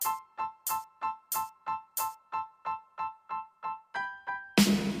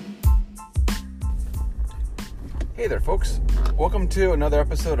Hey there, folks. Welcome to another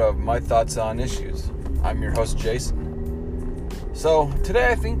episode of My Thoughts on Issues. I'm your host, Jason. So, today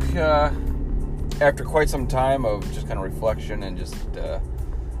I think, after quite some time of just kind of reflection and just,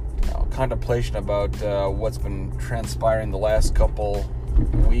 contemplation about what's been transpiring the last couple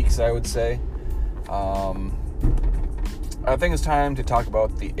weeks, I would say, I think it's time to talk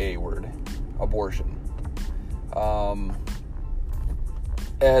about the A word, abortion.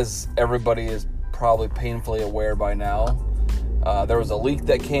 As everybody is probably painfully aware by now, there was a leak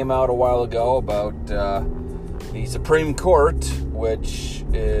that came out a while ago about the Supreme Court, which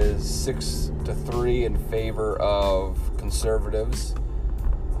is 6-3 in favor of conservatives,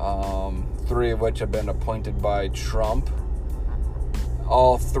 3 of which have been appointed by Trump.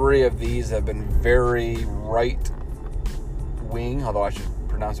 All 3 of these have been very right-wing, although I should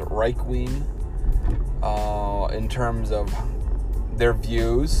pronounce it right-wing, in terms of their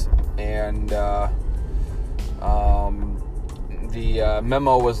views. And the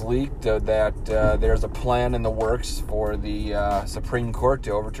memo was leaked that there's a plan in the works for the Supreme Court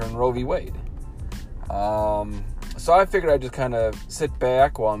to overturn Roe v. Wade. So I figured I'd just kind of sit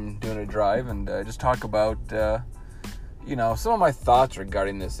back while I'm doing a drive and just talk about, some of my thoughts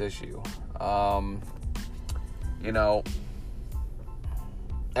regarding this issue. I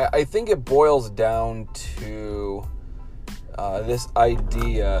think it boils down to this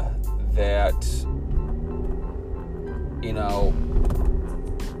idea that,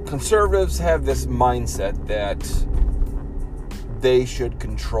 conservatives have this mindset that they should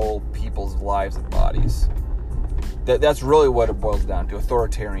control people's lives and bodies. That's really what it boils down to,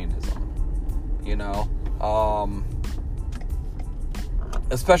 authoritarianism,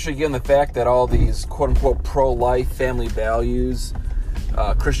 especially given the fact that all these quote-unquote pro-life family values,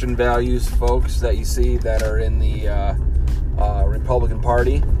 Christian values folks that you see that are in the Republican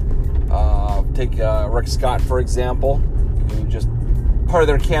Party. Take Rick Scott, for example, who just part of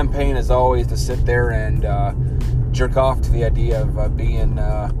their campaign is always to sit there and jerk off to the idea of being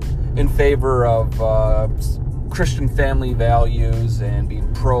in favor of Christian family values and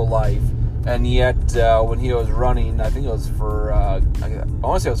being pro-life. And yet, when he was running, I think it was for, I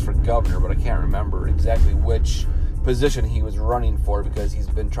want to say it was for governor, but I can't remember exactly which position he was running for, because he's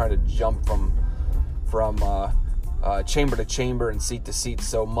been trying to jump from chamber to chamber and seat to seat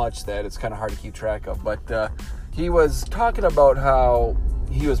so much that it's kind of hard to keep track of. But he was talking about how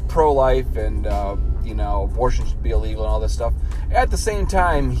he was pro-life and, abortion should be illegal and all this stuff. At the same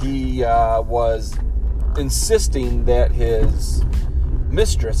time, he was insisting that his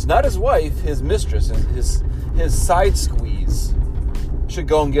mistress, not his wife, his mistress, his side squeeze, should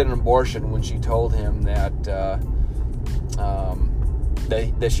go and get an abortion when she told him that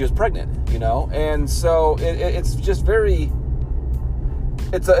that she was pregnant, and so it's just very,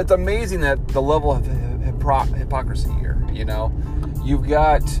 it's amazing that the level of hypocrisy here, you've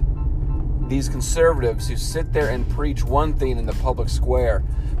got these conservatives who sit there and preach one thing in the public square,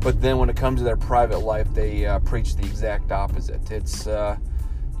 but then when it comes to their private life, they preach the exact opposite. It's,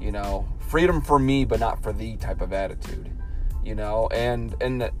 freedom for me, but not for thee type of attitude, and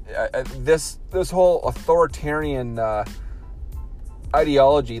this whole authoritarian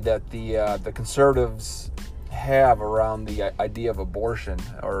ideology that the conservatives have around the idea of abortion,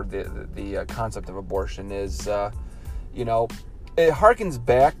 or the concept of abortion, is, it harkens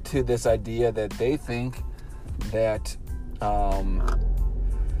back to this idea that they think that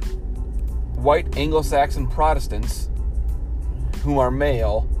white Anglo-Saxon Protestants, who are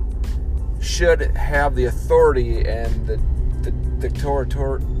male, should have the authority and the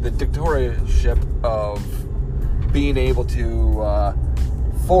dictatorship of being able to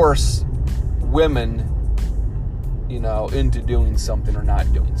force women, into doing something or not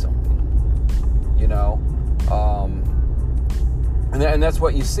doing something, and that's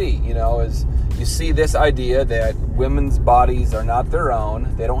what you see, is you see this idea that women's bodies are not their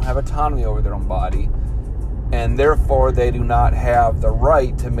own, they don't have autonomy over their own body, and therefore they do not have the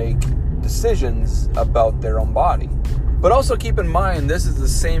right to make decisions about their own body. But also keep in mind, this is the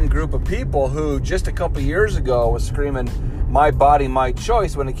same group of people who just a couple years ago was screaming, my body, my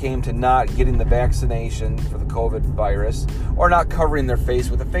choice, when it came to not getting the vaccination for the COVID virus or not covering their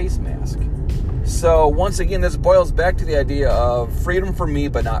face with a face mask. So once again, this boils back to the idea of freedom for me,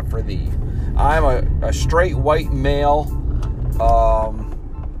 but not for thee. I'm a straight white male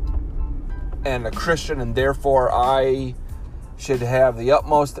and a Christian, and therefore I should have the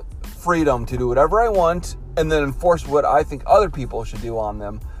utmost freedom to do whatever I want and then enforce what I think other people should do on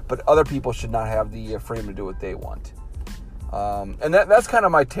them, but other people should not have the freedom to do what they want. And that's kind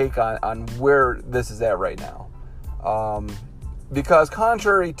of my take on where this is at right now. Because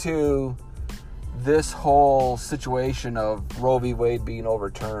contrary to this whole situation of Roe v. Wade being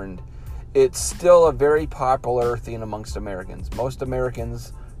overturned, it's still a very popular thing amongst Americans. Most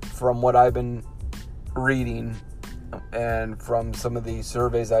Americans, from what I've been reading and from some of the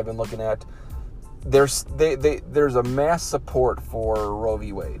surveys I've been looking at, there's a mass support for Roe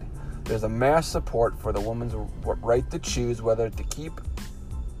v. Wade. There's a mass support for the woman's right to choose whether to keep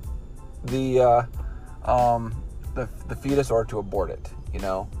the fetus or to abort it.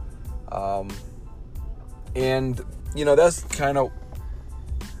 And that's kind of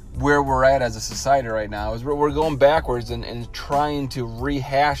where we're at as a society right now. Is we're going backwards and trying to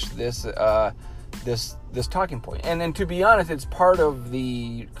rehash this talking point. And to be honest, it's part of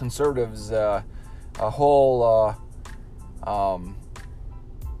the conservatives' whole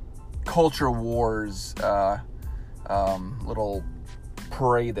culture wars little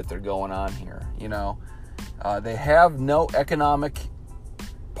parade that they're going on here. They have no economic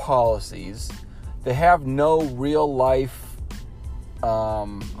policies. They have no real life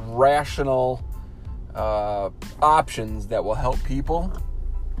rational options that will help people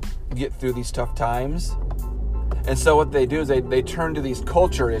get through these tough times. And so what they do is they turn to these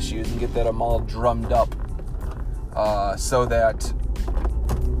culture issues and get them all drummed up so that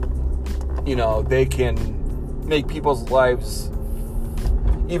they can make people's lives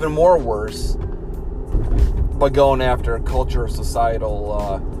even more worse by going after culture or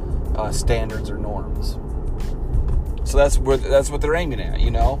societal standards or norms. So that's what they're aiming at,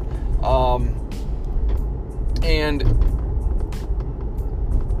 and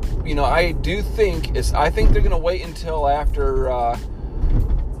I think they're going to wait until after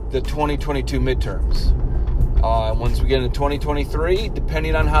the 2022 midterms. Once we get into 2023,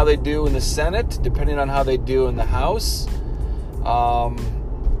 depending on how they do in the Senate, depending on how they do in the House,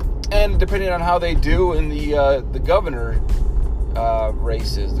 and depending on how they do in the governor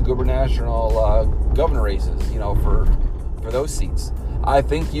races, the gubernatorial governor races, for those seats, I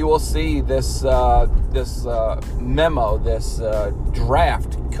think you will see this memo, this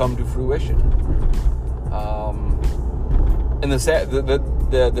draft come to fruition. And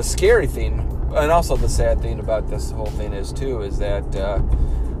the scary thing, and also the sad thing about this whole thing is that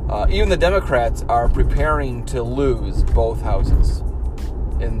even the Democrats are preparing to lose both houses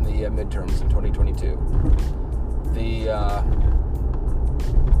in the midterms in 2022.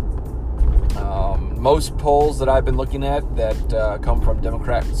 Most polls that I've been looking at that come from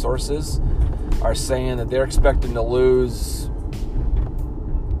Democrat sources are saying that they're expecting to lose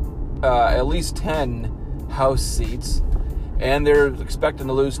at least 10 House seats, and they're expecting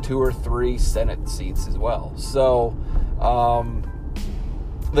to lose 2 or 3 Senate seats as well. So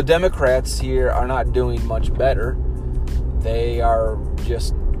the Democrats here are not doing much better. They are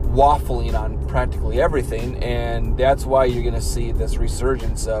just waffling on practically everything, and that's why you're going to see this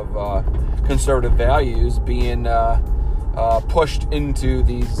resurgence of conservative values being pushed into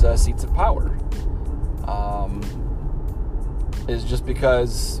these seats of power. Is just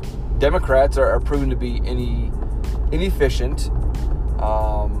because Democrats are proven to be inefficient.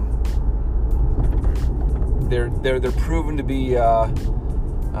 They're proven to be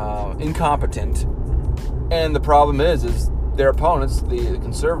incompetent, and the problem is their opponents, the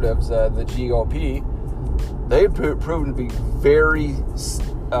conservatives, the GOP, they've proven to be very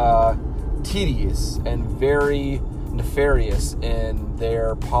tedious and very nefarious in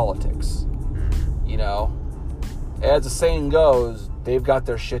their politics. As the saying goes, they've got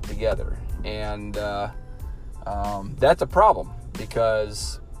their shit together, and that's a problem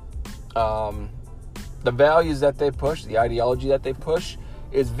because the values that they push, the ideology that they push,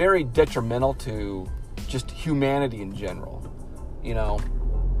 is very detrimental to just humanity in general.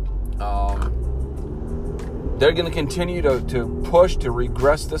 They're going to continue to push to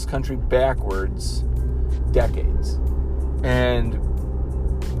regress this country backwards decades. And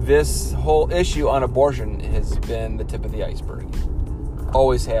this whole issue on abortion has been the tip of the iceberg.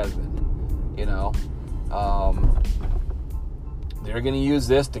 Always has been, They're going to use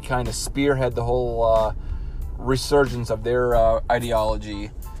this to kind of spearhead the whole resurgence of their ideology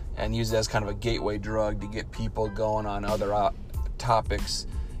and use it as kind of a gateway drug to get people going on other topics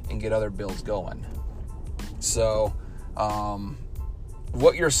and get other bills going. So,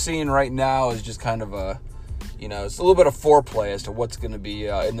 what you're seeing right now is just kind of it's a little bit of foreplay as to what's going to be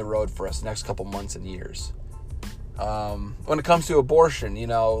in the road for us next couple months and years. When it comes to abortion,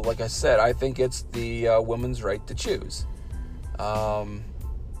 like I said, I think it's the women's right to choose.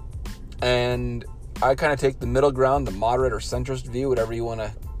 And I kind of take the middle ground, the moderate or centrist view, whatever you want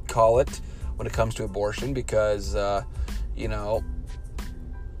to call it, when it comes to abortion, because,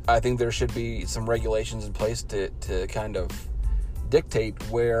 I think there should be some regulations in place to kind of dictate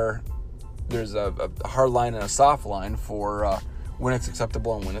where there's a hard line and a soft line for when it's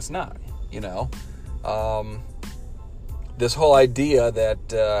acceptable and when it's not. This whole idea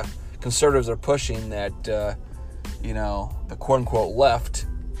that conservatives are pushing that the quote unquote left,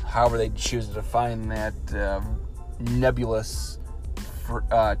 however they choose to define that nebulous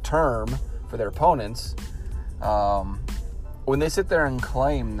term for their opponents, when they sit there and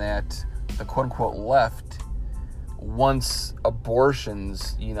claim that the quote unquote left wants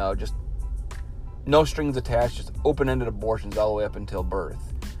abortions, just no strings attached, just open-ended abortions all the way up until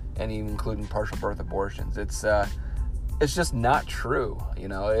birth, and even including partial birth abortions. It's just not true.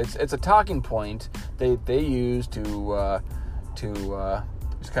 It's a talking point they use to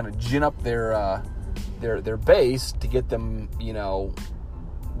just kind of gin up their base to get them,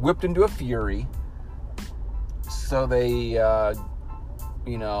 whipped into a fury, so they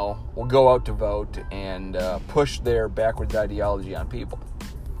will go out to vote and push their backwards ideology on people.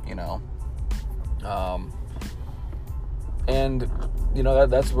 And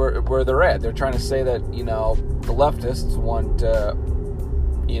that's where they're at. They're trying to say that the leftists want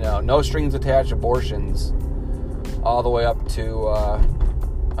no strings attached abortions all the way up to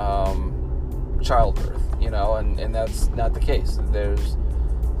childbirth, and that's not the case. There's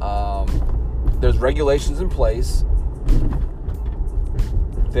regulations in place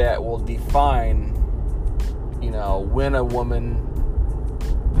that will define when a woman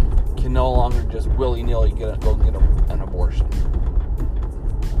can no longer just willy-nilly go get an abortion.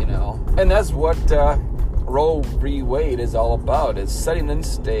 And that's what Roe v. Wade is all about, is setting in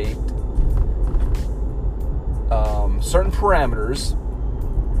state certain parameters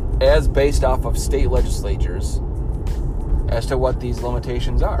as based off of state legislatures as to what these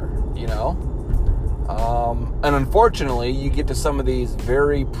limitations are, and unfortunately, you get to some of these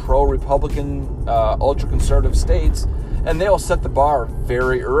very pro-Republican, ultra-conservative states, and they'll set the bar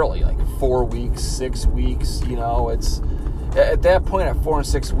very early, like 4 weeks, 6 weeks. It's at that point, at 4 and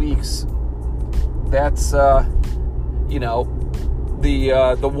 6 weeks, that's the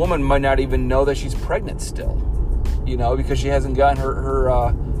woman might not even know that she's pregnant still, because she hasn't gotten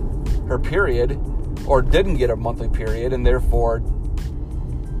her period, or didn't get a monthly period, and therefore,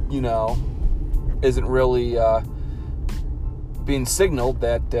 isn't really being signaled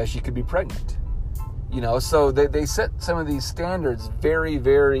that she could be pregnant. So they set some of these standards very,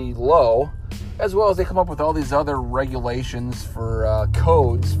 very low, as well as they come up with all these other regulations for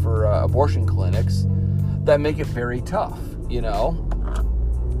codes for abortion clinics that make it very tough,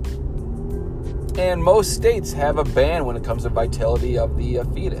 And most states have a ban when it comes to vitality of the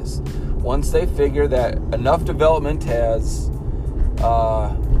fetus. Once they figure that enough development has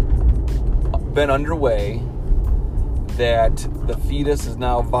been underway that the fetus is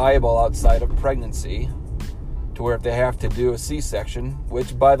now viable outside of pregnancy, to where if they have to do a C-section,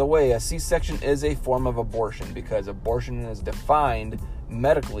 which, by the way, a C-section is a form of abortion, because abortion is defined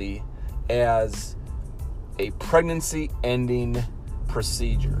medically as a pregnancy-ending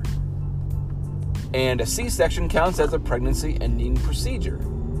procedure. And a C-section counts as a pregnancy-ending procedure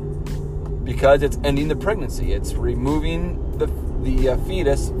because it's ending the pregnancy. It's removing the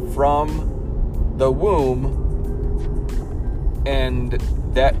fetus from the womb, and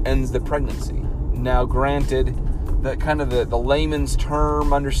that ends the pregnancy. Now, granted, the kind of the layman's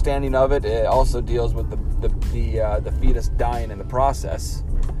term understanding of it, it also deals with the fetus dying in the process,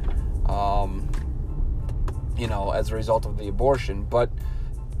 as a result of the abortion. But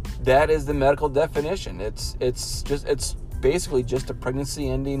that is the medical definition. It's basically just a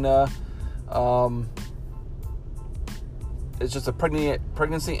pregnancy-ending. It's just a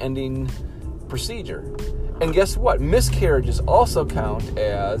pregnancy-ending procedure. And guess what? Miscarriages also count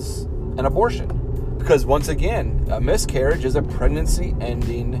as an abortion, because once again, a miscarriage is a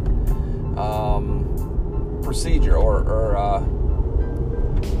pregnancy-ending procedure or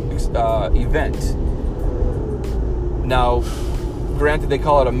event. Now, granted, they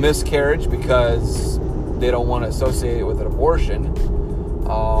call it a miscarriage because they don't want to associate it with an abortion,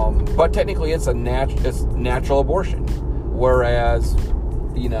 but technically it's it's natural abortion, whereas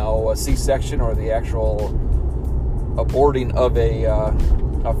a C-section or the actual aborting of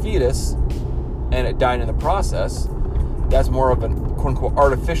a fetus and it dying in the process, that's more of an quote-unquote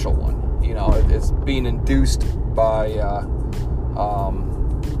artificial one. It's being induced by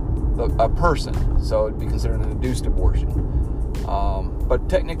a person, so it'd be considered an induced abortion. But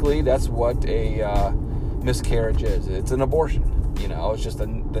technically, that's what a miscarriage is. It's an abortion. It's just the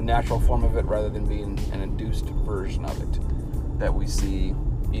natural form of it rather than being an induced version of it that we see,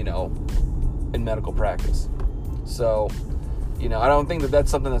 in medical practice. So, I don't think that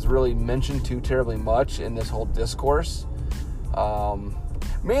that's something that's really mentioned too terribly much in this whole discourse.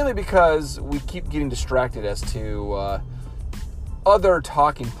 Mainly because we keep getting distracted as to other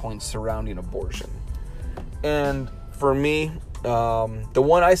talking points surrounding abortion. And for me, the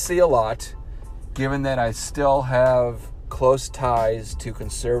one I see a lot, given that I still have close ties to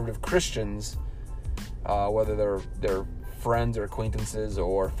conservative Christians, whether they're friends or acquaintances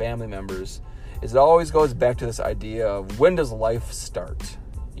or family members, is it always goes back to this idea of when does life start?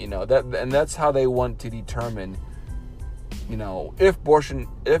 That's how they want to determine, if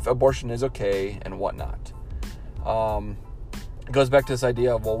abortion is okay and whatnot. It goes back to this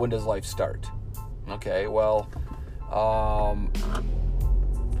idea of, well, when does life start? Okay, well,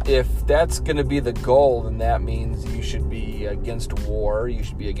 if that's going to be the goal, then that means you should be against war, you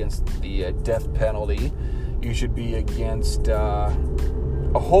should be against the death penalty, you should be against a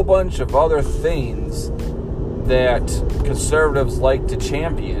whole bunch of other things that conservatives like to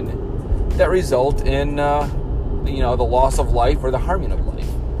champion that result in, the loss of life or the harming of life.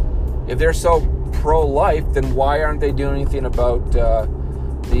 If they're so pro-life, then why aren't they doing anything about the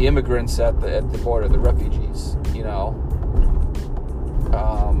immigrants at the border, the refugees?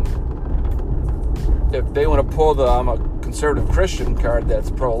 If they want to pull the I'm a conservative Christian card that's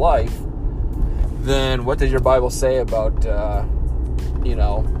pro-life, then what does your Bible say about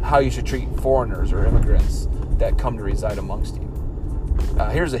how you should treat foreigners or immigrants that come to reside amongst you?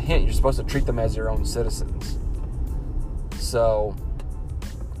 Here's a hint: you're supposed to treat them as your own citizens. So,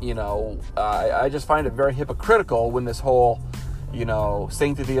 I just find it very hypocritical when this whole,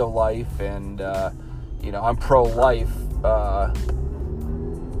 sanctity of life and, I'm pro-life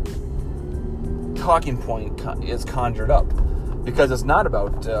talking point is conjured up. Because it's not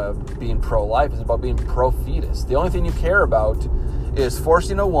about being pro-life, it's about being pro-fetus. The only thing you care about is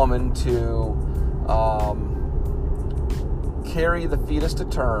forcing a woman to carry the fetus to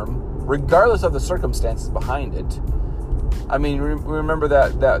term, regardless of the circumstances behind it. I mean, remember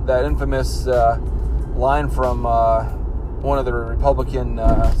that infamous line from one of the Republican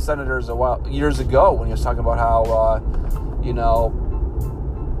senators years ago when he was talking about how,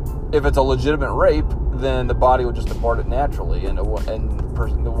 if it's a legitimate rape, then the body would just abort it naturally, and the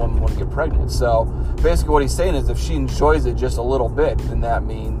woman wouldn't get pregnant. So basically, what he's saying is, if she enjoys it just a little bit, then that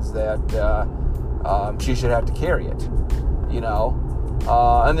means that she should have to carry it.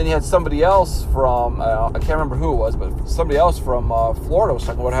 And then you had somebody else from I can't remember who it was, but somebody else from Florida was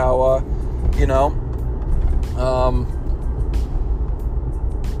talking about how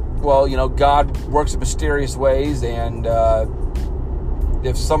God works in mysterious ways, and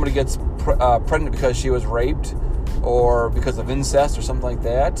if somebody gets pregnant because she was raped or because of incest or something like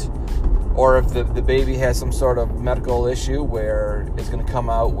that, or if the baby has some sort of medical issue where it's going to come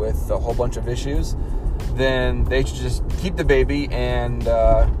out with a whole bunch of issues, then they should just keep the baby and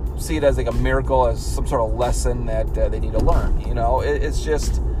see it as like a miracle, as some sort of lesson that they need to learn. It's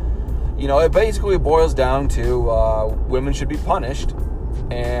just, it basically boils down to women should be punished,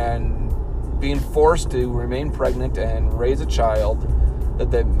 and being forced to remain pregnant and raise a child that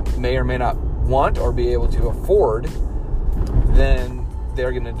they may or may not want or be able to afford, then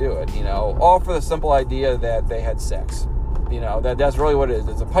they're going to do it, all for the simple idea that they had sex. That's really what it is.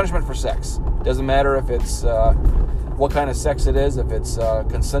 It's a punishment for sex. Doesn't matter if it's what kind of sex it is, if it's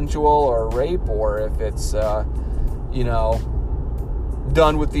consensual or rape, or if it's done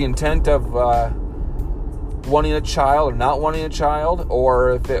with the intent of wanting a child or not wanting a child,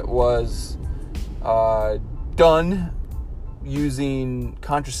 or if it was done using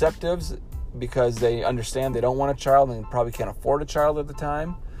contraceptives because they understand they don't want a child and probably can't afford a child at the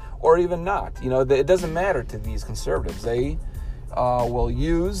time, or even not. It doesn't matter to these conservatives. They will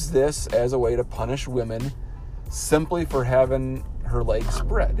use this as a way to punish women simply for having her legs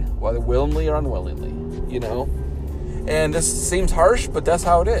spread, whether willingly or unwillingly, And this seems harsh, but that's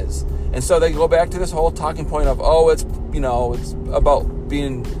how it is. And so they go back to this whole talking point of, it's about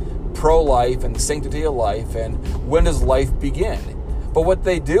being pro-life and the sanctity of life and when does life begin. But what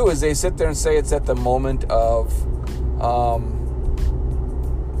they do is they sit there and say it's at the moment of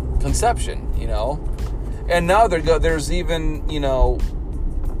conception, And now there's even,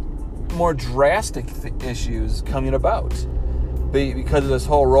 more drastic issues coming about because of this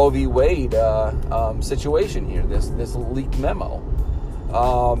whole Roe v. Wade situation here, this leaked memo.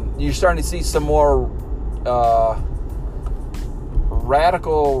 You're starting to see some more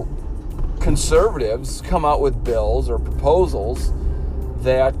radical conservatives come out with bills or proposals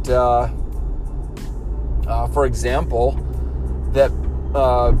that, for example, that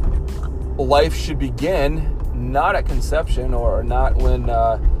life should begin not at conception or not when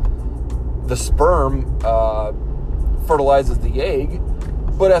the sperm fertilizes the egg,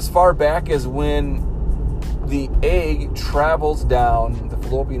 but as far back as when the egg travels down the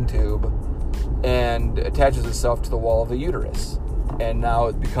fallopian tube and attaches itself to the wall of the uterus. And now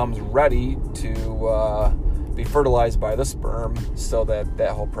it becomes ready to be fertilized by the sperm so that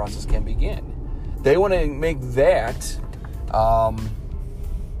that whole process can begin. They want to make that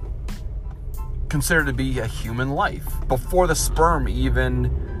considered to be a human life before the sperm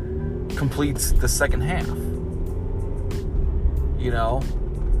even completes the second half. You know?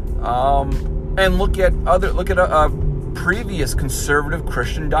 And look at previous conservative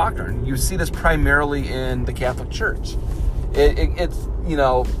Christian doctrine. You see this primarily in the Catholic Church. It's, you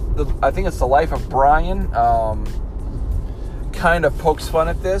know, I think it's The Life of Brian kind of pokes fun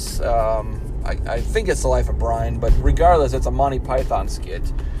at this. I think it's The Life of Brian, but regardless, it's a Monty Python skit.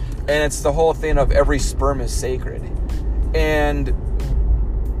 And it's the whole thing of every sperm is sacred. And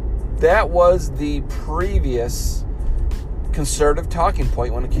that was the previous conservative talking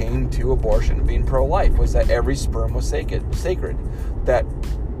point when it came to abortion being pro-life, was that every sperm was sacred. That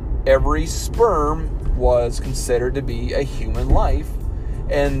every sperm was considered to be a human life,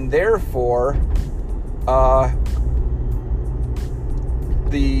 and therefore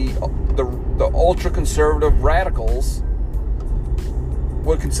the ultra-conservative radicals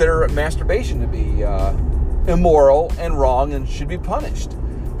would consider masturbation to be immoral and wrong and should be punished.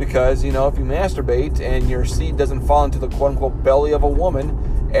 Because, you know, if you masturbate and your seed doesn't fall into the quote-unquote belly of a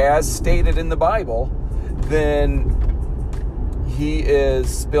woman, as stated in the Bible, then he is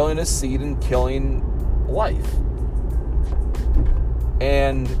spilling his seed and killing life.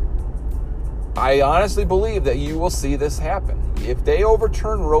 And I honestly believe that you will see this happen. If they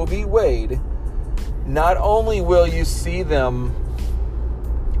overturn Roe v. Wade, not only will you see them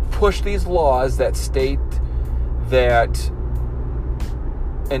push these laws that state that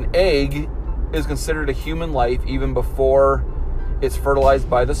an egg is considered a human life even before it's fertilized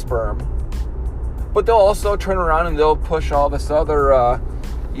by the sperm, but they'll also turn around and they'll push all this other, all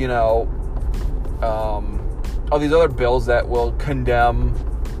these other bills that will condemn,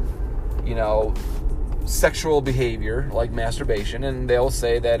 you know, sexual behavior like masturbation, and they'll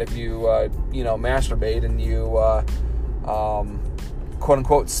say that if you, masturbate and you, quote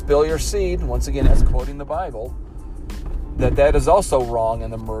unquote, spill your seed, once again, that's quoting the Bible, that is also wrong in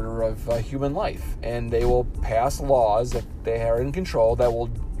the murder of human life, and they will pass laws if they are in control that will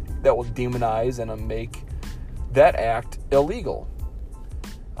demonize and make that act illegal.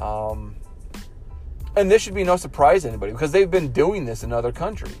 And this should be no surprise to anybody, because they've been doing this in other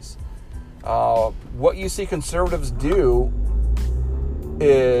countries. What you see conservatives do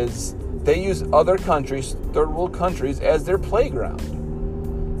is they use other countries, third world countries, as their playground.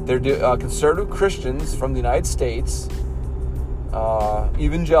 They're conservative Christians from the United States,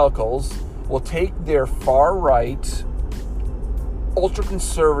 evangelicals, will take their far-right,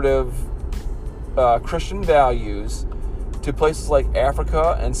 ultra-conservative Christian values to places like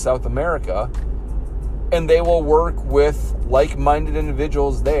Africa and South America, and they will work with like-minded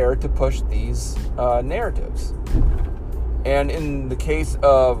individuals there to push these narratives. And in the case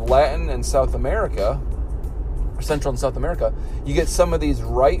of Latin and South America, Central and South America, you get some of these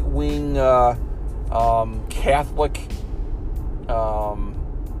right-wing Catholic,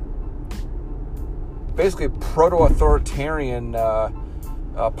 basically proto-authoritarian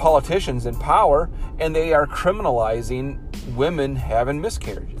politicians in power, and they are criminalizing women having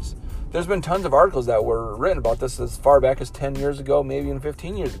miscarriages. There's been tons of articles that were written about this as far back as 10 years ago, maybe even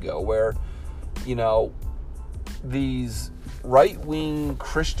 15 years ago, where, you know, these right-wing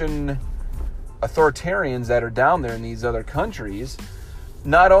Christian authoritarians that are down there in these other countries,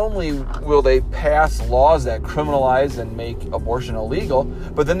 not only will they pass laws that criminalize and make abortion illegal,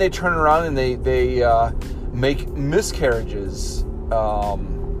 but then they turn around and they make miscarriages,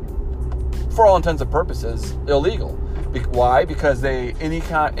 for all intents and purposes, illegal. Why? Because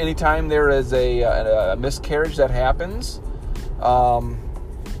anytime there is a miscarriage that happens,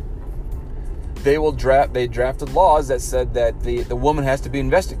 they drafted laws that said that the woman has to be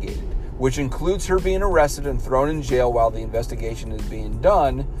investigated, which includes her being arrested and thrown in jail while the investigation is being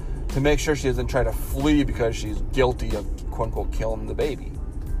done, to make sure she doesn't try to flee because she's guilty of, quote-unquote, killing the baby.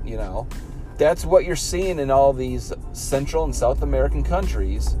 You know? That's what you're seeing in all these Central and South American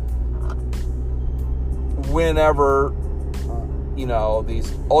countries whenever, you know,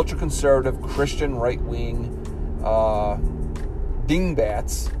 these ultra-conservative Christian right-wing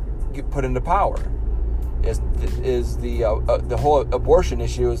dingbats get put into power. Is the whole abortion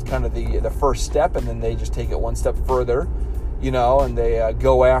issue is kind of the first step, and then they just take it one step further, you know, and they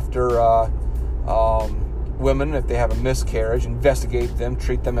go after women if they have a miscarriage, investigate them,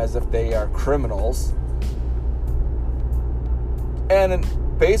 treat them as if they are criminals, and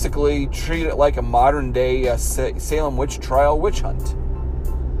basically treat it like a modern day Salem witch trial witch hunt.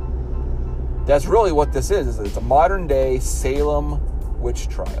 That's really what this is. It's a modern day Salem witch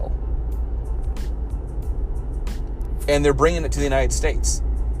trial. And they're bringing it to the United States.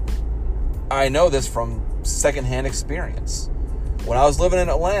 I know this from secondhand experience. When I was living in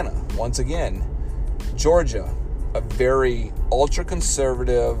Atlanta, once again, Georgia, a very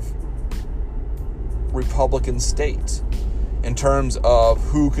ultra-conservative Republican state in terms of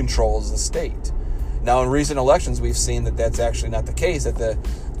who controls the state. Now, in recent elections, we've seen that that's actually not the case, that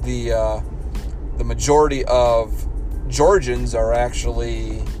the majority of Georgians are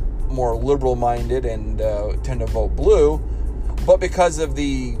actually more liberal-minded and tend to vote blue, but because of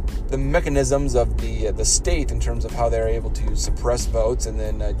the mechanisms of the state in terms of how they're able to suppress votes and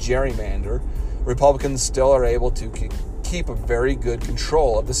then gerrymander, Republicans still are able to keep a very good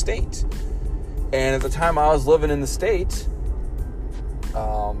control of the state. And at the time I was living in the state,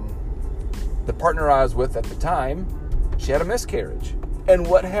 the partner I was with at the time, she had a miscarriage. And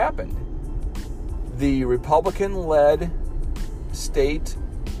what happened? The Republican-led state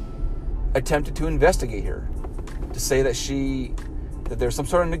attempted to investigate her, to say that there's some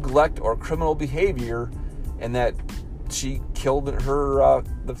sort of neglect or criminal behavior, and that she killed her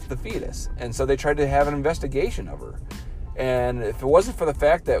the fetus. And so they tried to have an investigation of her. And if it wasn't for the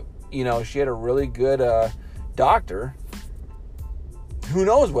fact that, you know, she had a really good doctor, who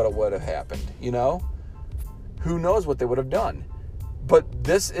knows what would have happened, you know? Who knows what they would have done? But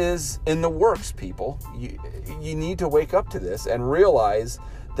this is in the works, people. You need to wake up to this and realize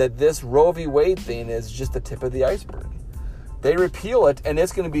that this Roe v. Wade thing is just the tip of the iceberg. They repeal it, and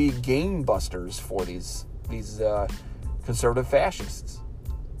it's going to be game busters for these conservative fascists.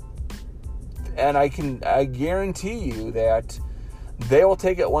 And I guarantee you that they will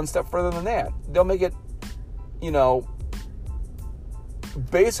take it one step further than that. They'll make it, you know,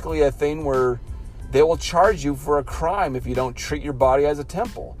 basically a thing where they will charge you for a crime if you don't treat your body as a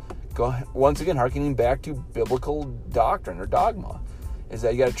temple. Once again, harkening back to biblical doctrine or dogma, is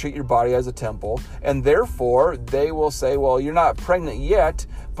that you got to treat your body as a temple, and therefore they will say, well, you're not pregnant yet,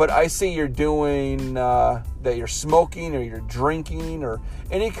 but I see you're doing, that you're smoking or you're drinking or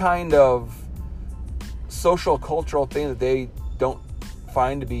any kind of social cultural thing that they don't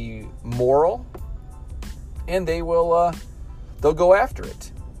find to be moral, and they will, they'll go after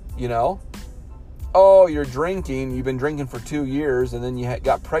it, you know? Oh, you're drinking, you've been drinking for 2 years, and then you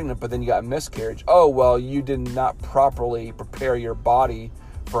got pregnant, but then you got a miscarriage. Oh, well, you did not properly prepare your body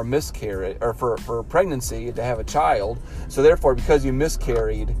for a miscarriage, or for pregnancy, to have a child. So therefore, because you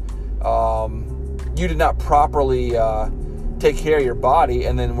miscarried, you did not properly take care of your body,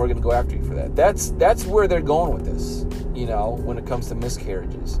 and then we're going to go after you for that. That's where they're going with this, you know, when it comes to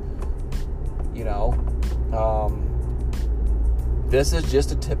miscarriages. You know, this is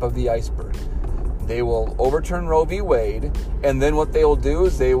just a tip of the iceberg. They will overturn Roe v. Wade, and then what they will do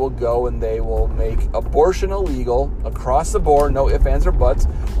is they will go and they will make abortion illegal across the board, no ifs, ands, or buts,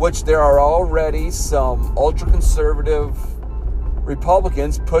 which there are already some ultra-conservative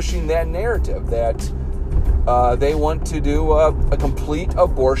Republicans pushing that narrative that they want to do a complete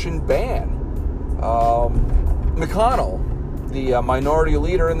abortion ban. McConnell, the minority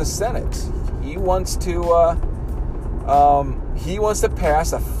leader in the Senate, he wants to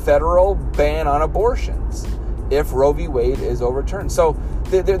pass a federal ban on abortions if Roe v. Wade is overturned. So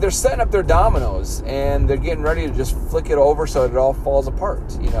they're setting up their dominoes, and they're getting ready to just flick it over so that it all falls apart,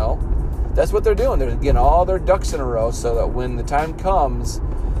 you know? That's what they're doing. They're getting all their ducks in a row so that when the time comes,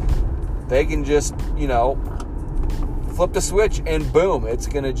 they can just, you know, flip the switch and boom, it's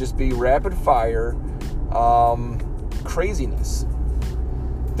going to just be rapid fire craziness.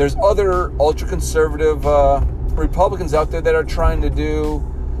 There's other ultra-conservative Republicans out there that are trying to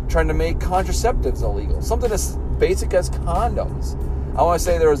make contraceptives illegal. Something as basic as condoms. I want to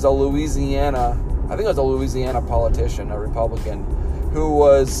say there was a Louisiana politician, a Republican, who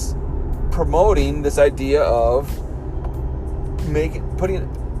was promoting this idea of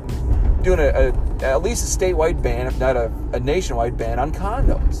doing at least a statewide ban, if not a nationwide ban on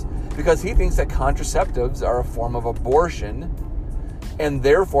condoms, because he thinks that contraceptives are a form of abortion, and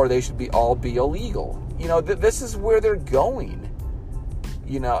therefore they should all be illegal. You know, this is where they're going.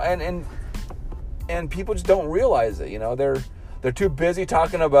 You know, and people just don't realize it. You know, they're too busy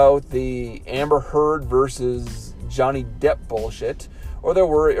talking about the Amber Heard versus Johnny Depp bullshit, or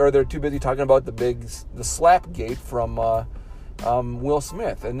they're too busy talking about the Slapgate from Will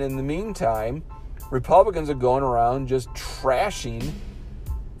Smith. And in the meantime, Republicans are going around just trashing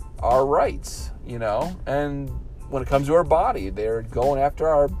our rights. You know, and when it comes to our body, they're going after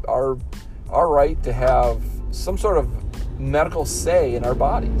our right to have some sort of medical say in our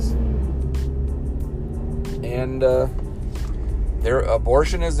bodies. And their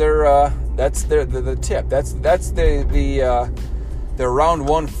abortion is that's the tip. That's the round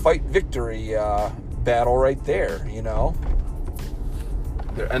one fight victory battle right there, you know.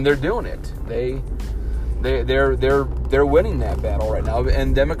 And they're doing it. They're winning that battle right now.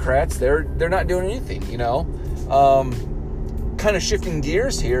 And Democrats, they're not doing anything, you know. Kind of shifting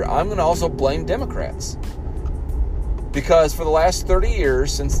gears here, I'm going to also blame Democrats. Because for the last 30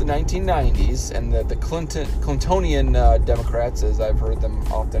 years, since the 1990s, and the Clintonian Democrats, as I've heard them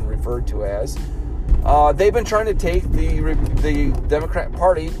often referred to as, they've been trying to take the Democrat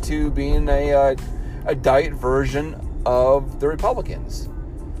Party to being a diet version of the Republicans.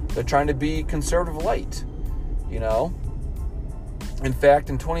 They're trying to be conservative light, you know. In fact,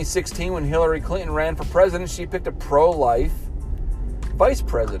 in 2016, when Hillary Clinton ran for president, she picked a pro-life vice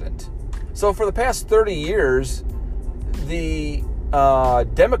president. So for the past 30 years, the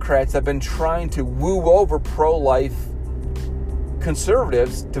Democrats have been trying to woo over pro-life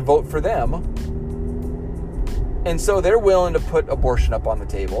conservatives to vote for them. And so they're willing to put abortion up on the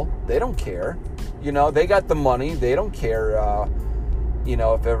table. They don't care. You know, they got the money. They don't care, you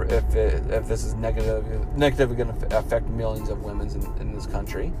know, if this is negatively going to affect millions of women in this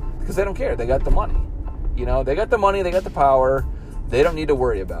country. Because they don't care. They got the money. You know, they got the money. They got the power. They don't need to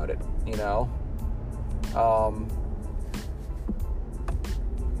worry about it, you know.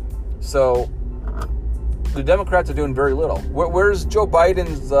 So the Democrats are doing very little. Where's Joe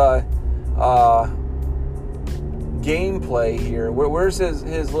Biden's gameplay here? Where's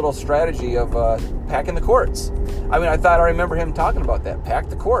his little strategy of packing the courts? I mean, I thought I remember him talking about that. Pack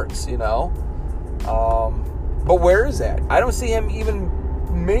the courts, you know. But where is that? I don't see him even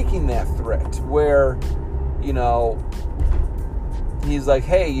making that threat where, you know, he's like,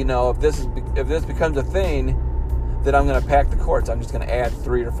 hey, you know, if this becomes a thing, then I'm going to pack the courts. I'm just going to add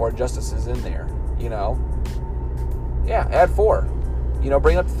 3 or 4 justices in there, you know. Yeah, add 4. You know,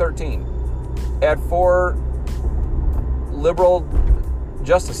 bring it up to 13. Add 4 liberal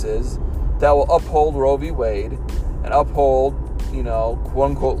justices that will uphold Roe v. Wade and uphold, you know,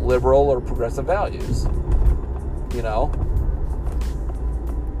 quote-unquote liberal or progressive values. You know.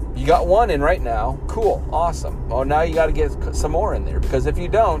 You got 1 in right now. Cool. Awesome. Well, now you got to get some more in there. Because if you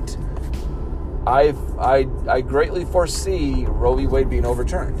don't, I greatly foresee Roe v. Wade being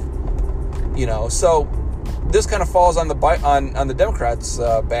overturned. You know, so this kind of falls on the Democrats'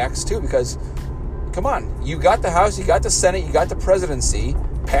 backs too, because come on, you got the House, you got the Senate, you got the presidency,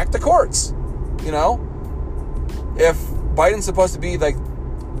 pack the courts. You know, if Biden's supposed to be like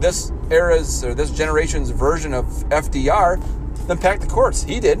this era's or this generation's version of FDR, then pack the courts.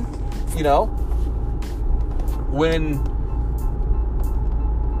 He did. You know, when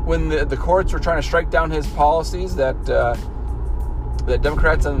the courts were trying to strike down his policies that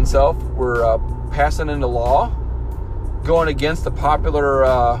Democrats and themselves were passing into law, going against the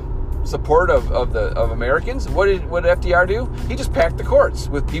popular support of Americans, what did FDR do? He just packed the courts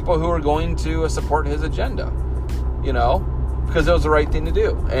with people who were going to support his agenda, you know, because it was the right thing to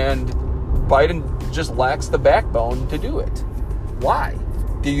do. And Biden just lacks the backbone to do it. Why?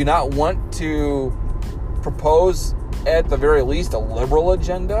 Do you not want to propose, at the very least, a liberal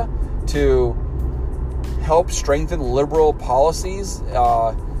agenda to help strengthen liberal policies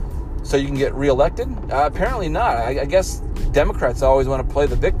so you can get reelected? Apparently not. I guess Democrats always want to play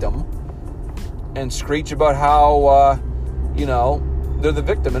the victim and screech about how, you know, they're the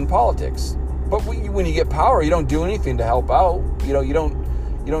victim in politics. But when you get power, you don't do anything to help out. You know, you don't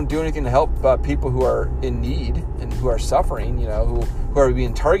do anything to help people who are in need and who are suffering, you know, who are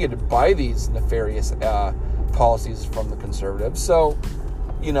being targeted by these nefarious policies from the conservatives. So,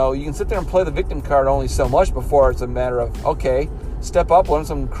 you know, you can sit there and play the victim card only so much before it's a matter of, okay, step up, learn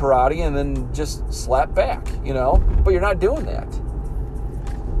some karate, and then just slap back, you know. But you're not doing that.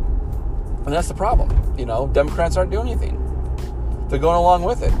 And that's the problem. You know, Democrats aren't doing anything. They're going along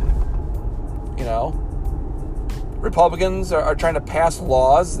with it. You know, Republicans are trying to pass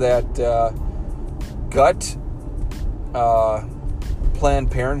laws that gut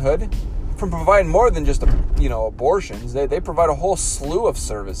Planned Parenthood from providing more than just, you know, abortions. They provide a whole slew of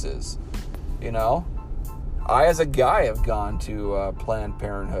services, you know. I, as a guy, have gone to Planned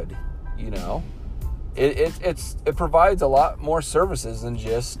Parenthood, you know. It provides a lot more services than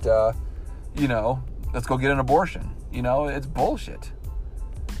just, you know, let's go get an abortion. You know, it's bullshit.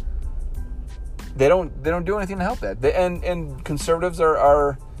 They don't do anything to help that. And conservatives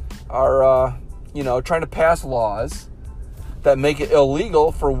are you know, trying to pass laws that make it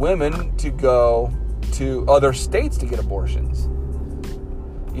illegal for women to go to other states to get abortions.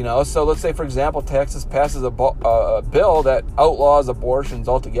 So let's say, for example, Texas passes a bill that outlaws abortions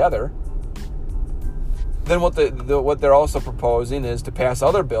altogether. Then what they're also proposing is to pass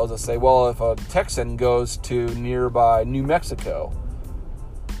other bills that say, well, if a Texan goes to nearby New Mexico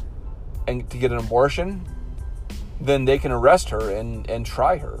and to get an abortion, then they can arrest her and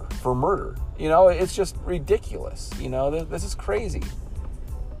try her for murder. It's just ridiculous. This is crazy.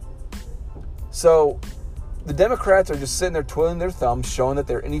 So the Democrats are just sitting there twiddling their thumbs, showing that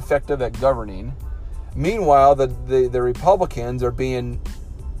they're ineffective at governing. Meanwhile, the Republicans are being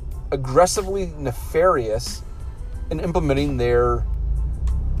aggressively nefarious in implementing their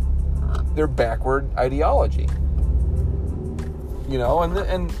backward ideology.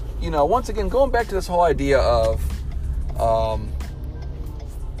 Once again, going back to this whole idea of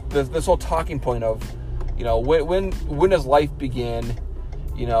this whole talking point of, when does life begin,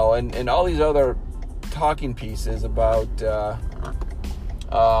 and all these other talking pieces about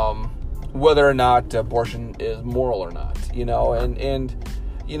whether or not abortion is moral or not,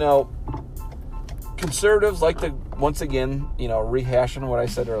 conservatives like to, once again, rehashing what I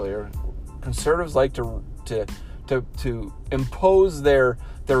said earlier, conservatives like to impose their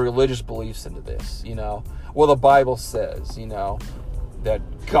religious beliefs into this, Well, the Bible says, that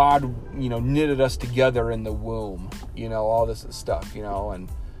God, knitted us together in the womb, all this stuff, and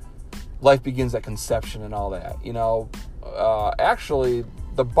life begins at conception and all that, actually,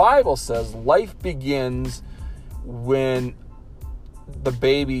 the Bible says life begins when the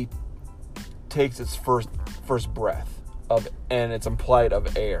baby takes its first breath and it's implied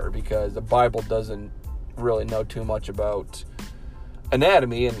of air, because the Bible doesn't really know too much about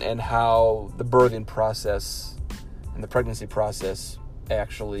anatomy and how the birthing process and the pregnancy process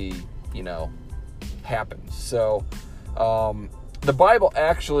actually, happens. So, the Bible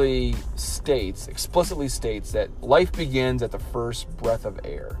actually explicitly states that life begins at the first breath of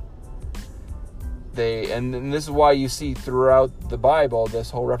air. And this is why you see throughout the Bible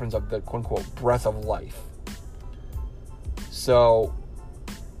this whole reference of the quote-unquote breath of life. So,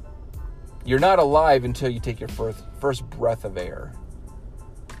 you're not alive until you take your first breath of air.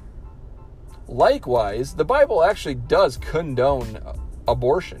 Likewise, the Bible actually does condone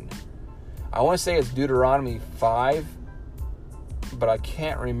abortion. I want to say it's Deuteronomy 5, but I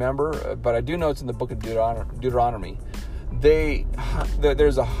can't remember. But I do know it's in the book of Deuteronomy.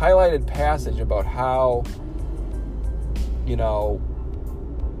 There's a highlighted passage about how,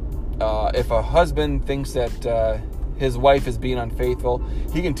 if a husband thinks that his wife is being unfaithful,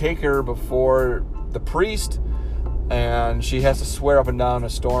 he can take her before the priest, and she has to swear up and down a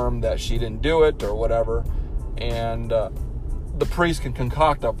storm that she didn't do it or whatever, and the priest can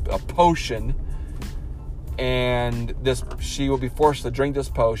concoct a potion, and she will be forced to drink this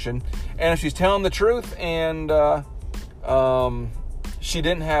potion. And if she's telling the truth and she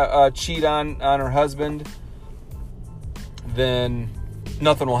didn't cheat on her husband, then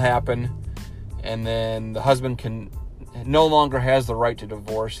nothing will happen, and then the husband no longer has the right to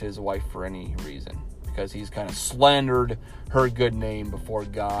divorce his wife for any reason, because he's kind of slandered her good name before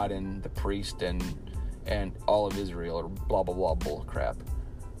God and the priest and all of Israel, or blah blah blah bull crap,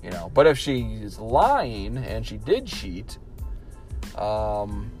 But if she is lying and she did cheat,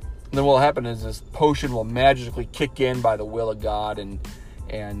 then what will happen is this potion will magically kick in by the will of God, and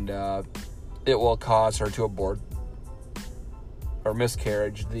it will cause her to abort or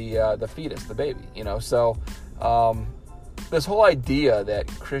miscarriage the fetus, the baby. So this whole idea that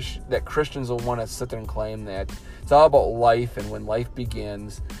Christians will want to sit there and claim that it's all about life and when life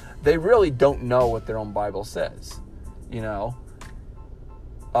begins, they really don't know what their own Bible says,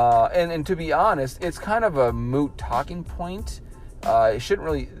 and to be honest, it's kind of a moot talking point. It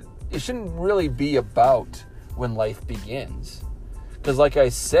shouldn't really be about when life begins, because like I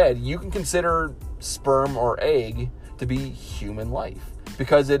said, you can consider sperm or egg to be human life,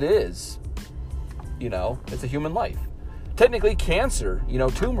 because it is, it's a human life. Technically, cancer,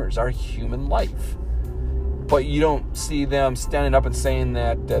 tumors are human life, but you don't see them standing up and saying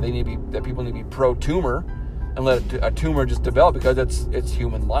that that people need to be pro-tumor and let a tumor just develop because it's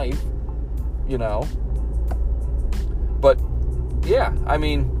human life, But yeah, I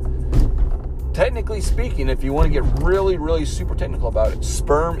mean, technically speaking, if you want to get really, really super technical about it,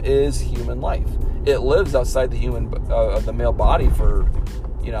 sperm is human life. It lives outside the male body for,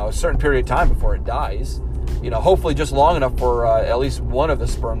 a certain period of time before it dies. Hopefully just long enough for at least one of the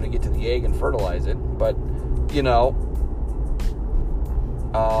sperm to get to the egg and fertilize it. But,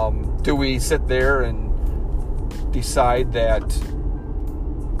 do we sit there and decide that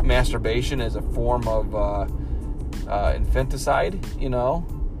masturbation is a form of infanticide,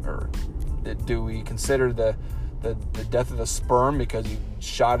 or do we consider the the death of the sperm because you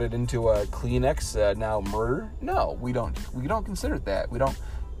shot it into a Kleenex now murder? No, we don't consider that. We don't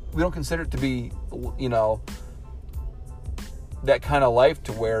consider it to be, that kind of life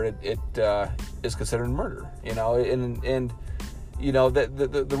to where it is considered murder. And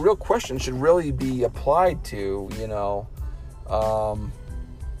the real question should really be applied to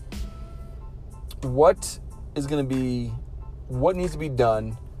what needs to be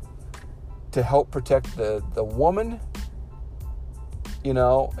done to help protect the woman,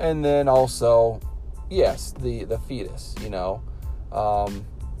 and then also, yes, the fetus,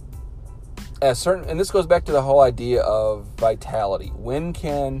 and this goes back to the whole idea of vitality. When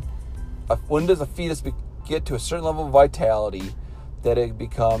does a fetus get to a certain level of vitality that it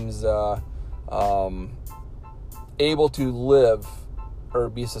becomes able to live or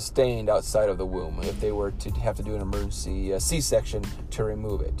be sustained outside of the womb if they were to have to do an emergency C-section to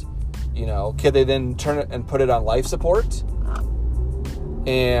remove it? Can they then turn it and put it on life support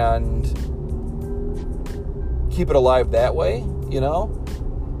and keep it alive that way?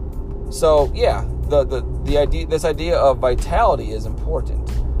 So yeah, this idea of vitality is important.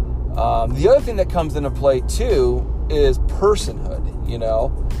 The other thing that comes into play too is personhood.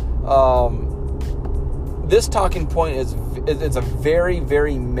 This talking point it's a very,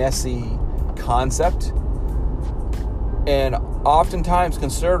 very messy concept, and oftentimes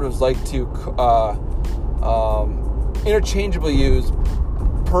conservatives like to interchangeably use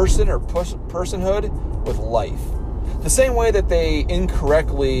person or personhood with life, the same way that they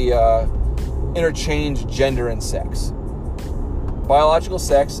incorrectly interchange gender and sex. Biological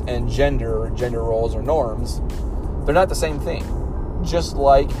sex and gender roles or norms, they're not the same thing. Just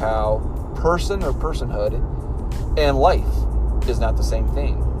like how person or personhood and life is not the same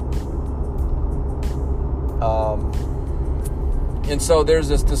thing. And so there's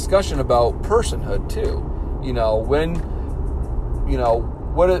this discussion about personhood too.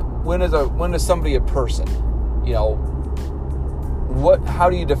 When is somebody a person? How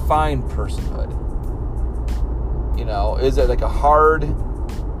do you define personhood? Is it like a hard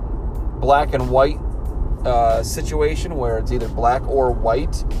black and white situation where it's either black or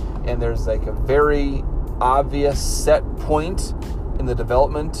white, and there's like a very obvious set point in the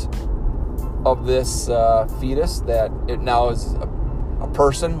development of this fetus that it now is a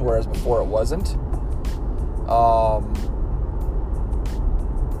person, whereas before it wasn't?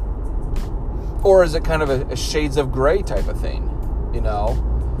 Or is it kind of a shades of gray type of thing,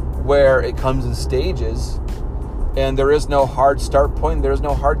 where it comes in stages and there is no hard start point, there's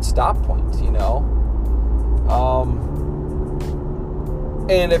no hard stop point,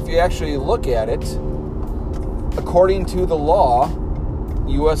 And if you actually look at it, according to the law,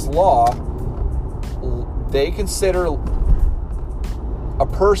 U.S. law, they consider a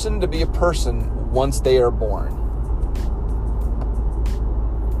person to be a person once they are born.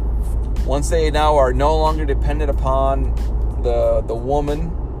 Once they now are no longer dependent upon the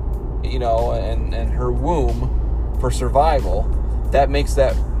woman, and her womb for survival, that makes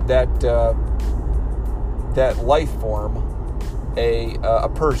that life form a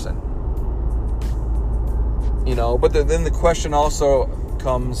person. But then the question also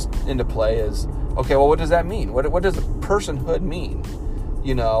comes into play is, okay, well, what does that mean? What does personhood mean?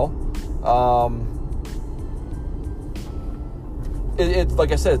 It's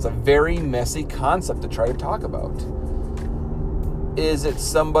like I said, it's a very messy concept to try to talk about. Is it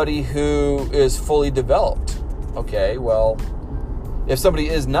somebody who is fully developed? Okay, well, if somebody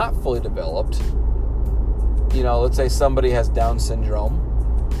is not fully developed, let's say somebody has Down syndrome,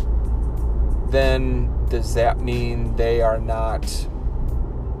 then does that mean they are not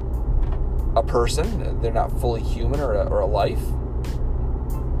a person? They're not fully human or a life?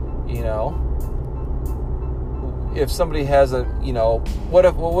 If somebody has what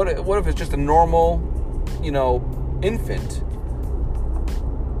if it's just a normal, infant?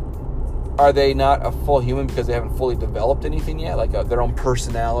 Are they not a full human because they haven't fully developed anything yet, like their own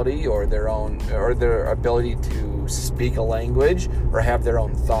personality or their ability to speak a language or have their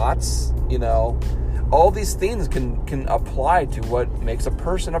own thoughts? All these things can apply to what makes a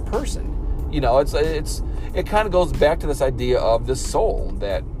person a person. It kind of goes back to this idea of the soul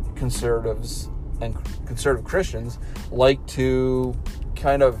that conservatives and conservative Christians like to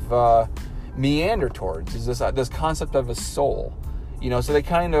kind of meander towards, is this concept of a soul. So they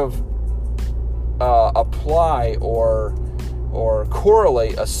kind of apply or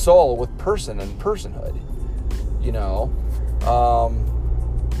correlate a soul with person and personhood,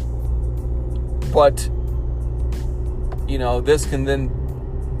 but this can then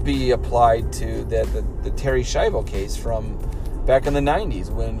be applied to the Terri Schiavo case from back in the 90s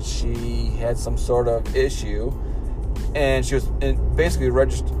when she had some sort of issue and she was basically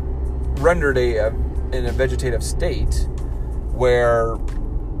rendered in a vegetative state where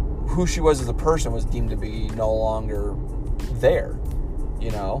who she was as a person was deemed to be no longer there,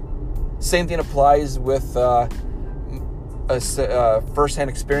 you know. Same thing applies with a first-hand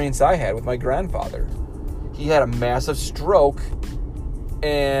experience I had with my grandfather. He had a massive stroke,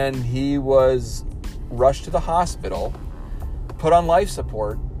 and he was rushed to the hospital, put on life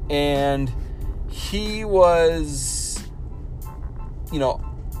support, and he was, you know,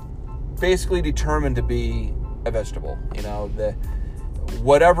 basically determined to be a vegetable. You know,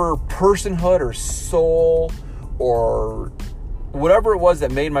 whatever personhood or soul or whatever it was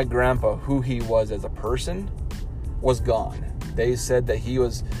that made my grandpa who he was as a person was gone. They said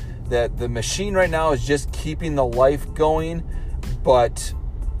that the machine right now is just keeping the life going, but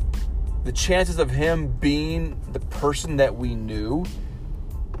the chances of him being the person that we knew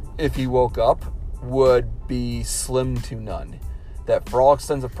if he woke up would be slim to none. That for all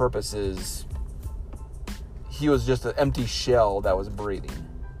extents and purposes, he was just an empty shell that was breathing.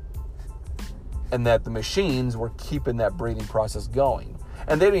 And that the machines were keeping that breathing process going.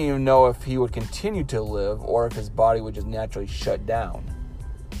 And they didn't even know if he would continue to live or if his body would just naturally shut down,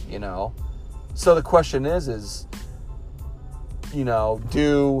 you know? So the question is, you know,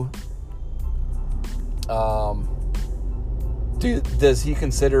 does he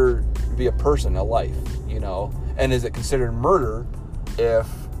consider to be a person, a life, you know? And is it considered murder if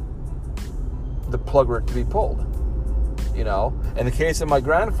the plug were to be pulled, you know? In the case of my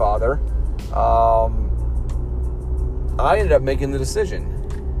grandfather, I ended up making the decision.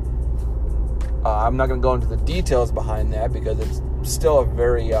 I'm not going to go into the details behind that because it's still a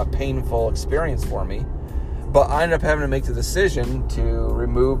very painful experience for me. But I ended up having to make the decision to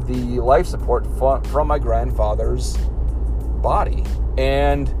remove the life support from my grandfather's body.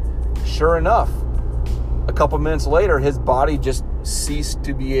 And sure enough, a couple minutes later, his body just ceased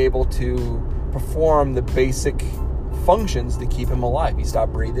to be able to perform the basic functions to keep him alive. He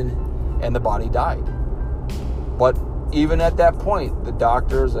stopped breathing and the body died. But even at that point, the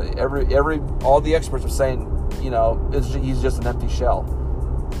doctors, all the experts were saying, you know, he's just an empty shell.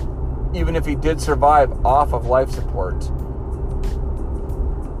 Even if he did survive off of life support,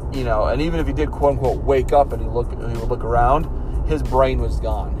 you know, and even if he did quote unquote wake up and he would look around, his brain was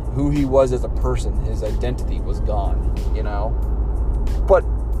gone. Who he was as a person, his identity was gone, you know. But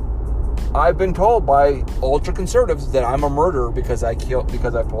I've been told by ultra conservatives that I'm a murderer because I pulled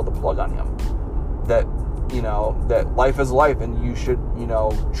the plug on him. That, you know, that life is life, and you should, you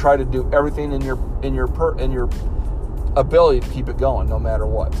know, try to do everything in your ability to keep it going, no matter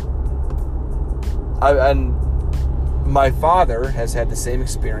what. And my father has had the same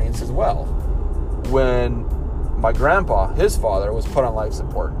experience as well. When my grandpa, his father, was put on life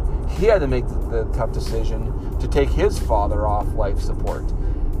support, he had to make the tough decision to take his father off life support.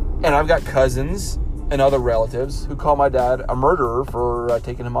 And I've got cousins and other relatives who call my dad a murderer for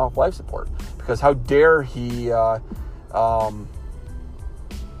taking him off life support. Because how dare he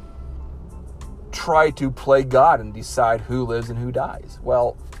try to play God and decide who lives and who dies.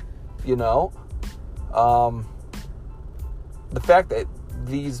 Well, you know, the fact that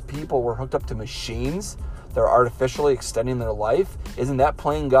these people were hooked up to machines that are artificially extending their life, isn't that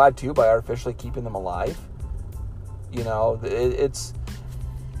playing God too by artificially keeping them alive? You know, it's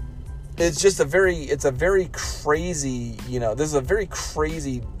just a very crazy, you know, this is a very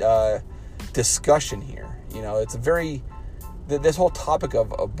crazy discussion here. You know, this whole topic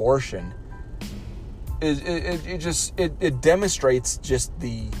of abortion it demonstrates just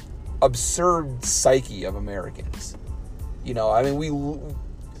the absurd psyche of Americans. You know, I mean,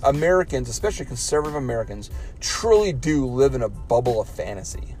 Americans, especially conservative Americans, truly do live in a bubble of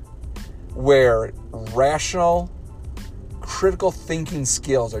fantasy where rational, critical thinking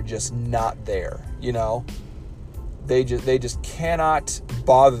skills are just not there. You know, they just cannot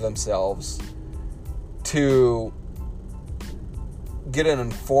bother themselves to get an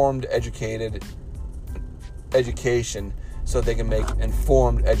informed, education so they can make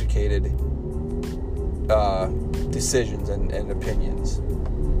informed, educated decisions and opinions.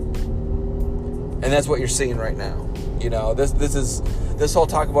 And that's what you're seeing right now. You know, this whole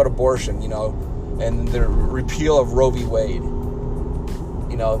talk about abortion, you know, and the repeal of Roe v. Wade.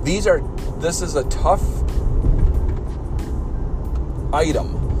 You know, this is a tough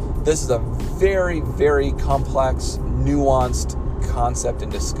item. This is a very, very complex, nuanced concept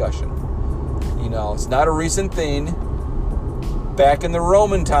and discussion. You know, it's not a recent thing. Back in the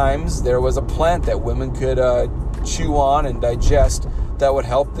Roman times, there was a plant that women could chew on and digest that would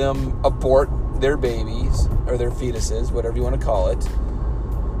help them abort their babies or their fetuses, whatever you want to call it.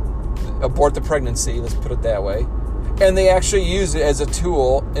 Abort the pregnancy, let's put it that way. And they actually use it as a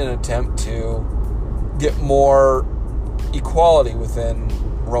tool in an attempt to get more equality within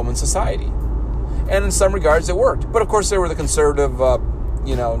Roman society. And in some regards, it worked. But of course, there were the conservative,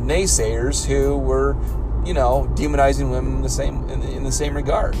 naysayers who were, demonizing women in the same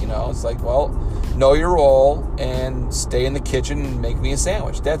regard. It's like, well, know your role and stay in the kitchen and make me a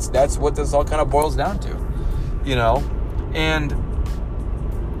sandwich. That's what this all kind of boils down to, And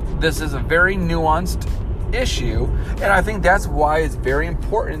this is a very nuanced issue, and I think that's why it's very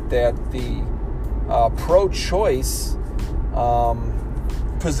important that the pro-choice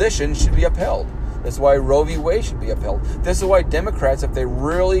position should be upheld. That's why Roe v. Wade should be upheld. This is why Democrats, if they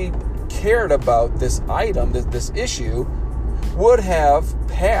really cared about this item, this issue, would have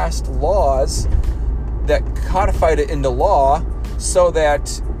passed laws that codified it into law so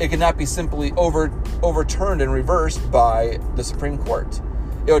that it could not be simply overturned and reversed by the Supreme Court.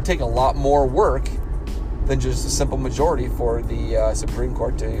 It would take a lot more work than just a simple majority for the Supreme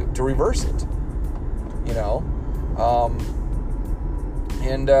Court to reverse it.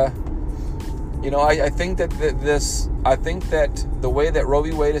 I think that the way that Roe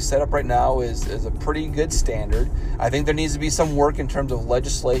v. Wade is set up right now is a pretty good standard. I think there needs to be some work in terms of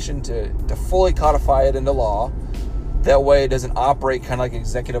legislation to fully codify it into law. That way it doesn't operate kind of like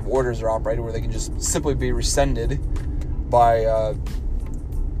executive orders are operated, where they can just simply be rescinded by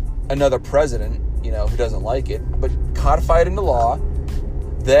another president, who doesn't like it. But codify it into law.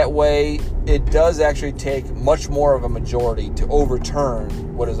 That way it does actually take much more of a majority to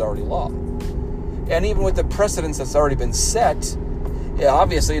overturn what is already law. And even with the precedents that's already been set,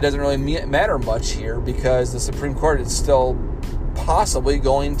 obviously it doesn't really matter much here, because the Supreme Court is still possibly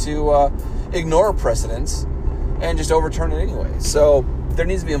going to ignore precedents and just overturn it anyway. So there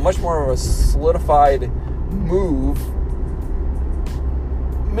needs to be a much more of a solidified move,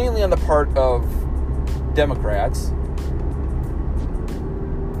 mainly on the part of Democrats,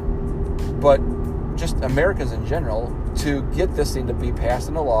 but just Americans in general, to get this thing to be passed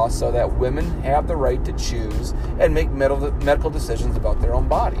into law so that women have the right to choose and make medical decisions about their own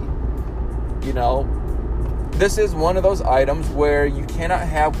body. This is one of those items where you cannot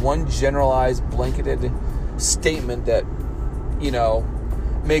have one generalized, blanketed statement that,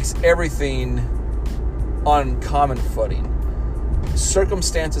 makes everything on common footing.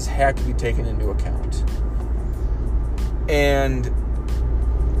 Circumstances have to be taken into account. And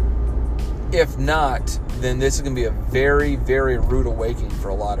if not, then this is going to be a very, very rude awakening for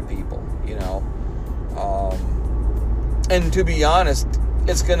a lot of people, And to be honest,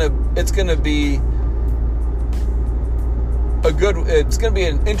 it's gonna be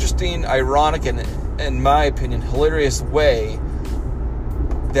an interesting, ironic, and, in my opinion, hilarious way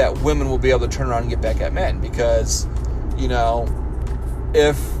that women will be able to turn around and get back at men. Because,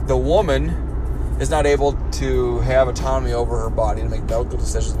 if the woman is not able to have autonomy over her body to make medical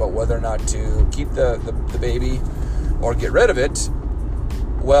decisions about whether or not to keep the baby or get rid of it,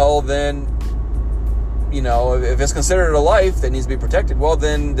 well then, if it's considered a life that needs to be protected, well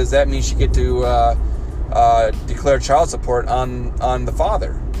then, does that mean she get to declare child support on the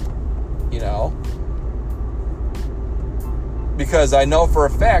father? Because I know for a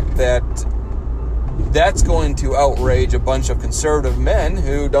fact that that's going to outrage a bunch of conservative men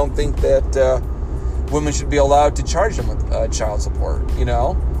who don't think that women should be allowed to charge them with child support. There's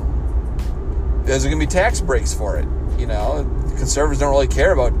going to be tax breaks for it. Conservatives don't really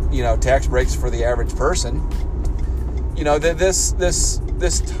care about tax breaks for the average person. This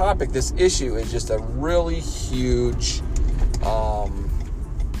topic, this issue, is just a really huge.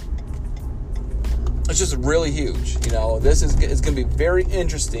 It's just really huge. It's going to be very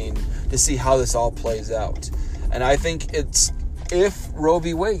interesting to see how this all plays out. And I think if Roe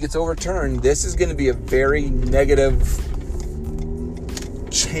v. Wade gets overturned, this is going to be a very negative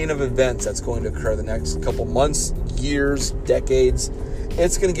chain of events that's going to occur the next couple months, years, decades.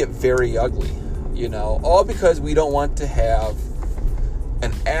 It's going to get very ugly, all because we don't want to have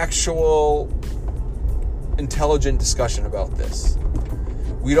an actual intelligent discussion about this.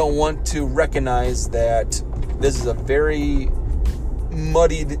 We don't want to recognize that this is a very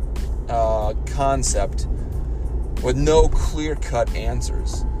muddied concept with no clear-cut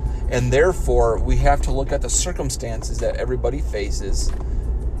answers. And therefore, we have to look at the circumstances that everybody faces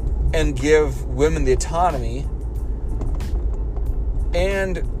and give women the autonomy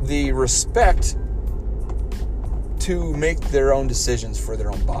and the respect to make their own decisions for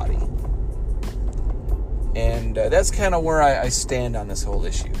their own body. And that's kind of where I stand on this whole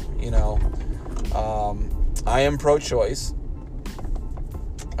issue. I am pro-choice.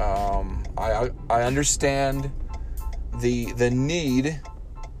 I understand the need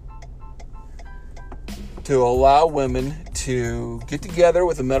to allow women to get together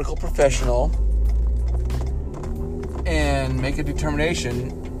with a medical professional and make a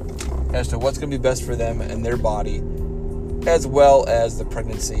determination as to what's going to be best for them and their body, as well as the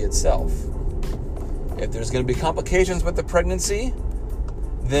pregnancy itself. If there's going to be complications with the pregnancy,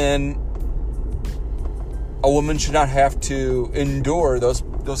 then a woman should not have to endure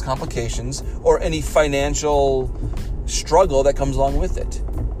those complications or any financial struggle that comes along with it.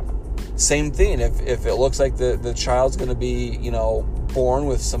 Same thing, if it looks like the child's going to be, born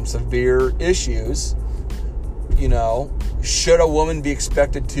with some severe issues, should a woman be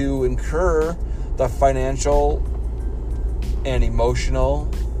expected to incur the financial and emotional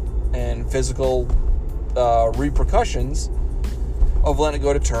and physical repercussions of letting it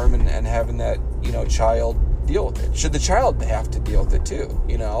go to term and having that, child deal with it? Should the child have to deal with it too,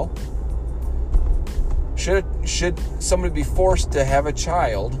 Should somebody be forced to have a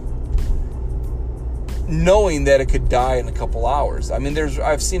child knowing that it could die in a couple hours? I mean,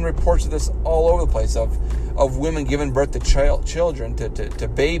 I've seen reports of this all over the place of women giving birth to children, to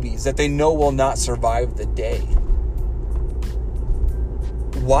babies that they know will not survive the day.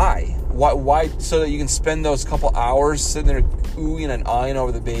 Why? Why? So that you can spend those couple hours sitting there oohing and eyeing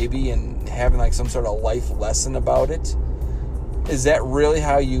over the baby and having like some sort of life lesson about it? Is that really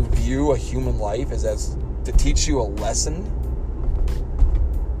how you view a human life? Is that to teach you a lesson?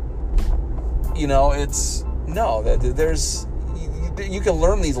 It's no. There's you can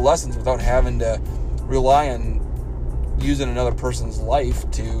learn these lessons without having to rely on using another person's life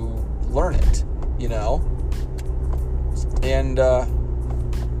to learn it. And I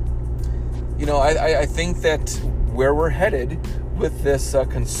think that where we're headed with this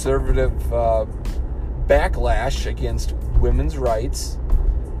conservative backlash against women's rights,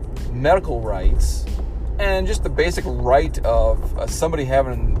 medical rights, and just the basic right of somebody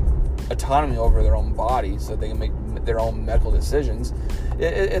having autonomy over their own body so they can make their own medical decisions.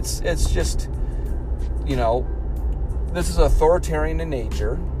 It's just, this is authoritarian in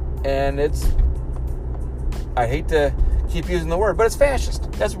nature, and I hate to keep using the word, but it's fascist.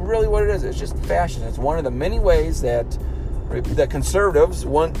 That's really what it is. It's just fascist. It's one of the many ways that conservatives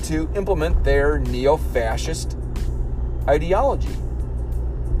want to implement their neo-fascist ideology.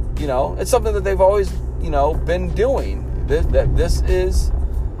 It's something that they've always, been doing. This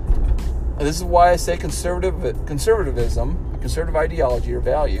is why I say conservatism, conservative ideology or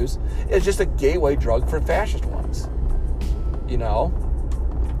values is just a gateway drug for fascist ones.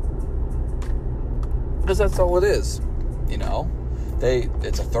 Because that's all it is.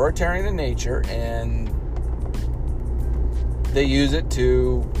 It's authoritarian in nature, and they use it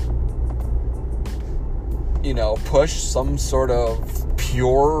to, push some sort of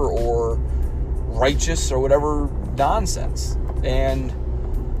pure or righteous or whatever nonsense. And,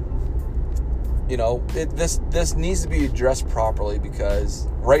 this needs to be addressed properly, because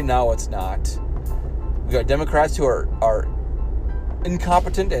right now it's not. We got Democrats who are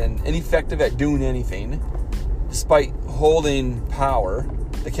incompetent and ineffective at doing anything, despite holding power.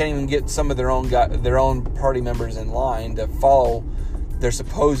 They can't even get some of their own party members in line to follow their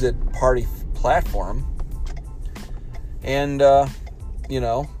supposed party platform. And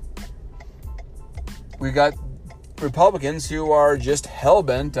we got Republicans who are just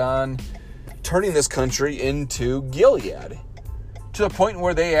hell-bent on turning this country into Gilead, to the point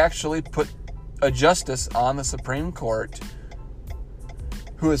where they actually put a justice on the Supreme Court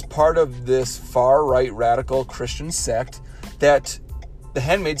who is part of this far-right radical Christian sect that The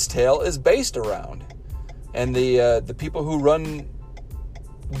Handmaid's Tale is based around, and the people who run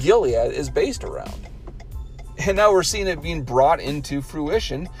Gilead is based around. And now we're seeing it being brought into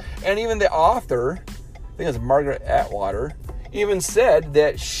fruition, and even the author, I think it's Margaret Atwater, even said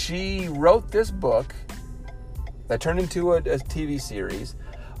that she wrote this book that turned into a TV series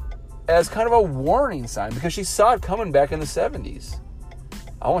as kind of a warning sign, because she saw it coming back in the 70s.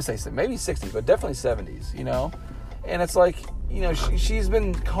 I want to say maybe 60s, but definitely 70s, And it's like, she's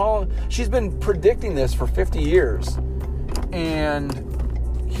been predicting this for 50 years.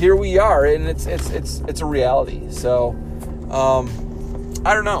 And here we are, and it's a reality. So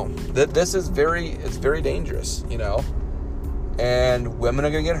I don't know. This is very dangerous, And women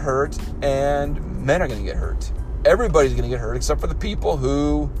are going to get hurt, and men are going to get hurt. Everybody's going to get hurt, except for the people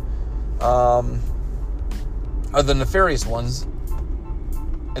who are the nefarious ones,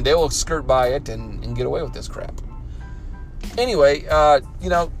 and they will skirt by it and get away with this crap. Anyway, tell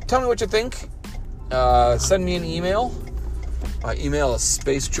me what you think. Send me an email. My email is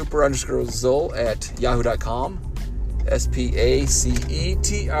spacetrooper_Zul@yahoo.com.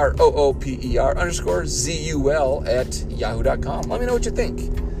 SPACETROOPER_ZUL@yahoo.com. Let me know what you think.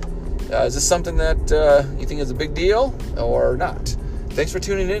 Is this something that you think is a big deal or not? Thanks for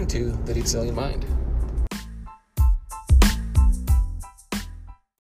tuning in to The Decillion Mind.